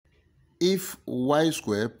if y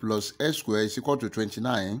squared plus x squared is equal to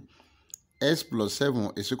 29, x plus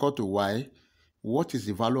 7 is equal to y, what is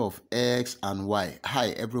the value of x and y? Hi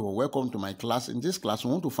everyone, welcome to my class. In this class,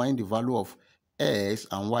 we want to find the value of x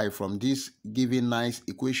and y from this given nice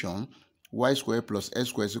equation. Y squared plus x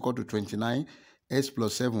squared is equal to 29, x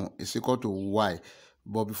plus 7 is equal to y.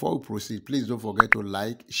 But before we proceed, please don't forget to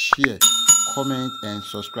like, share, comment and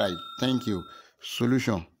subscribe. Thank you.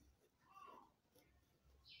 Solution.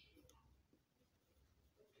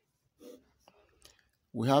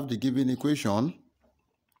 We have the given equation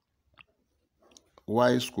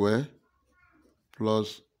y squared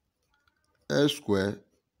plus x squared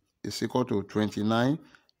is equal to 29.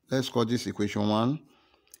 Let's call this equation 1.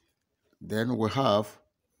 Then we have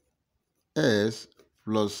s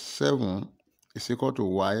plus 7 is equal to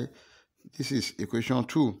y. This is equation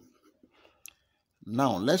 2.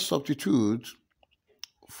 Now let's substitute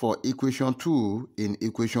for equation 2 in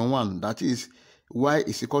equation 1. That is, y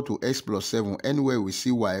is equal to x plus 7. Anywhere we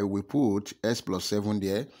see y, we put x plus 7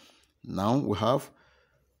 there. Now we have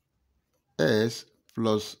s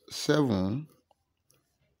plus 7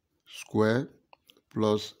 square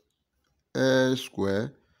plus s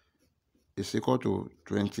square is equal to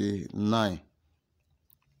 29.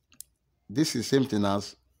 This is same thing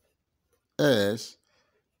as s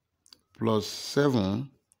plus 7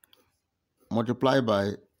 multiplied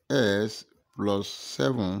by s plus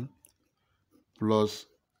 7 plus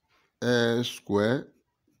s square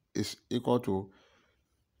is equal to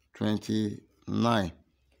 29.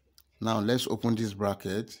 Now let's open this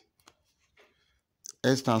bracket.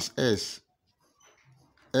 S times s,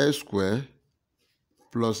 s square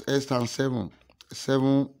plus s times 7,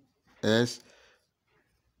 7s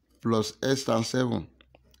plus s times 7,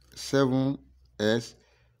 7s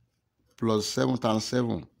plus 7 times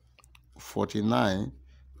 7, 49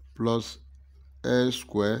 plus s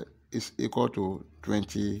square is equal to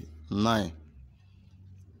 29.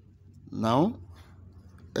 Now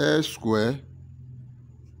s square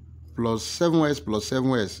plus 7s plus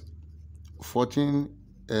 7s,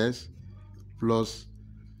 14s plus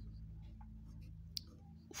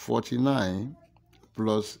 49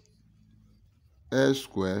 plus s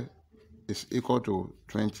square is equal to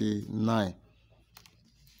 29.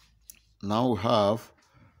 Now we have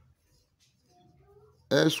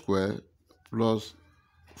s square plus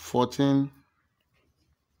 14s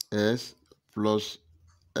plus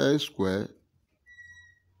s square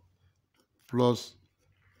plus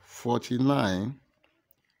 49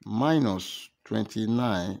 minus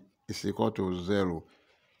 29 is equal to 0.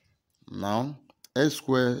 Now s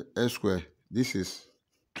square, this is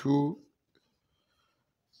 2s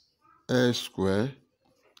square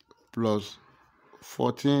plus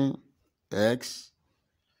 14x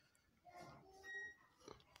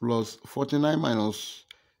plus 49 minus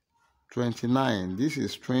 29, this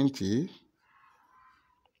is 20,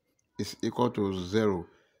 is equal to 0.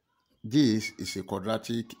 This is a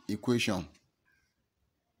quadratic equation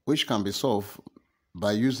which can be solved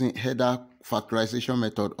by using either factorization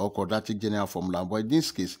method or quadratic general formula. But in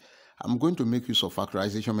this case, I'm going to make use of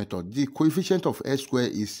factorization method. The coefficient of s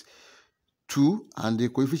squared is 2 and the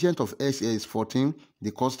coefficient of s here is 14.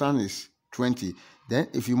 The constant is 20. Then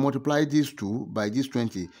if you multiply these 2 by this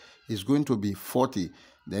 20, it's going to be 40.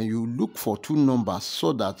 Then you look for two numbers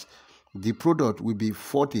so that the product will be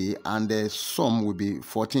 40 and the sum will be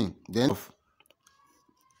 14. Then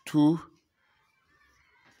 2s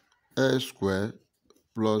squared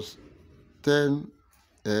plus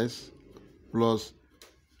 10s plus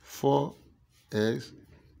 4s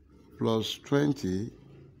plus 20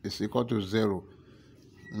 is equal to 0.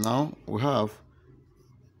 Now we have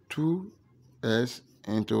 2s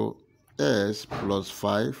into s plus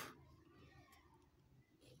 5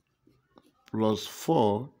 plus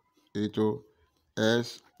 4 into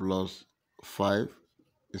s plus 5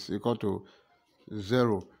 is equal to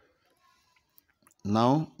 0.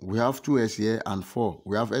 Now we have 2s here and 4.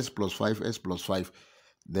 We have s plus 5, s plus 5.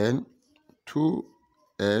 Then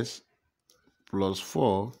 2s plus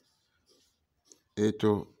 4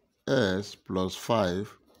 into s plus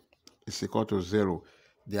 5 is equal to 0.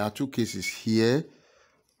 There are two cases here.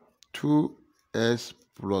 2s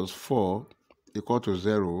plus 4 equal to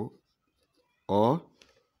 0, or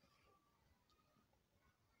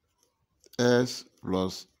s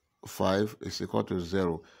plus 5 is equal to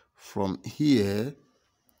 0. From here,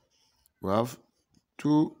 we have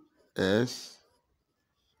 2s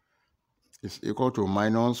is equal to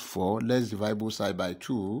minus 4. Let's divide both sides by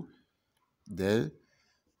 2. Then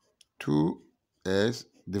 2s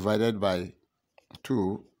divided by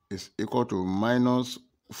 2 is equal to minus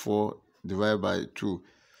 4 divided by 2.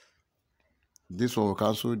 This one will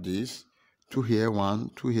cancel this. 2 here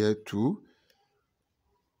 1, 2 here 2.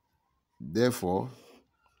 Therefore,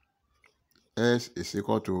 s is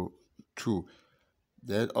equal to 2.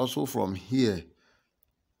 Then also from here,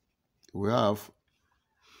 we have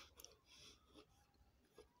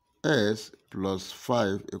s plus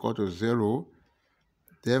 5 equal to 0.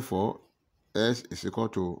 Therefore, s is equal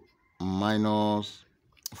to minus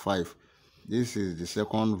 5. This is the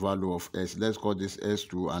second value of s. Let's call this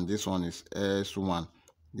s2 and this one is s1.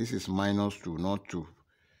 This is minus 2, not 2.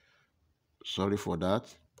 Sorry for that.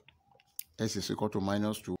 S is equal to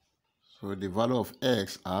minus 2. So the value of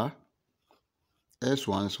x are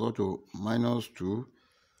s1 is equal to minus 2.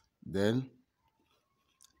 Then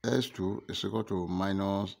s2 is equal to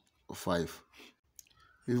minus 5.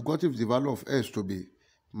 We've got if the value of s to be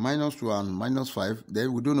minus 2 and minus 5,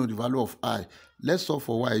 then we don't know the value of I. Let's solve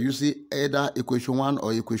for y using either equation 1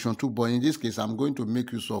 or equation 2, but in this case, I'm going to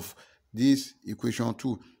make use of this equation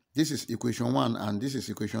 2. This is equation 1 and this is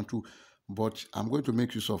equation 2, but I'm going to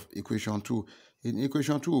make use of equation 2. In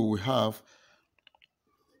equation 2, we have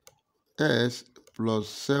s plus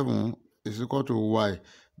 7 is equal to y.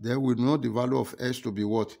 Then we know the value of s to be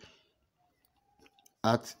what?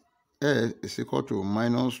 At s is equal to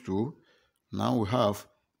minus 2. Now we have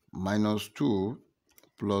minus 2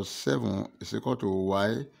 plus 7 is equal to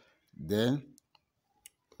y. Then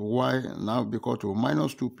y now be equal to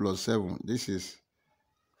minus 2 plus 7. This is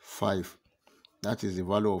 5. That is the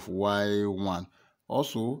value of y1.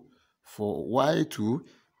 Also, for y2,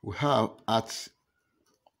 we have at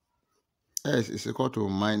s is equal to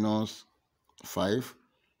minus 5.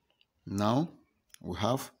 Now we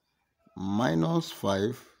have minus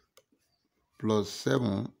 5 plus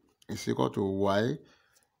 7 is equal to y.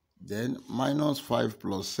 Then minus 5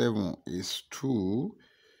 plus 7 is 2.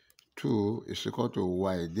 2 is equal to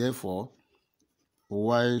y. Therefore,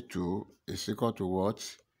 y2 is equal to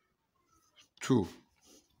what? 2.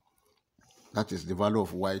 That is the value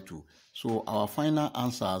of y2. So our final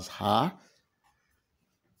answers are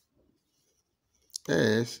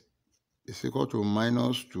s is equal to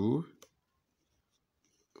minus 2,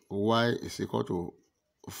 y is equal to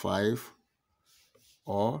 5,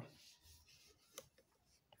 or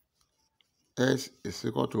s is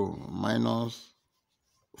equal to minus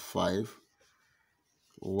 5,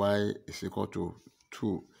 y is equal to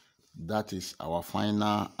 2. That is our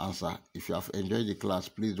final answer. If you have enjoyed the class,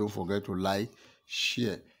 please don't forget to like,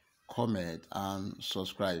 share, comment, and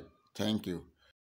subscribe. Thank you.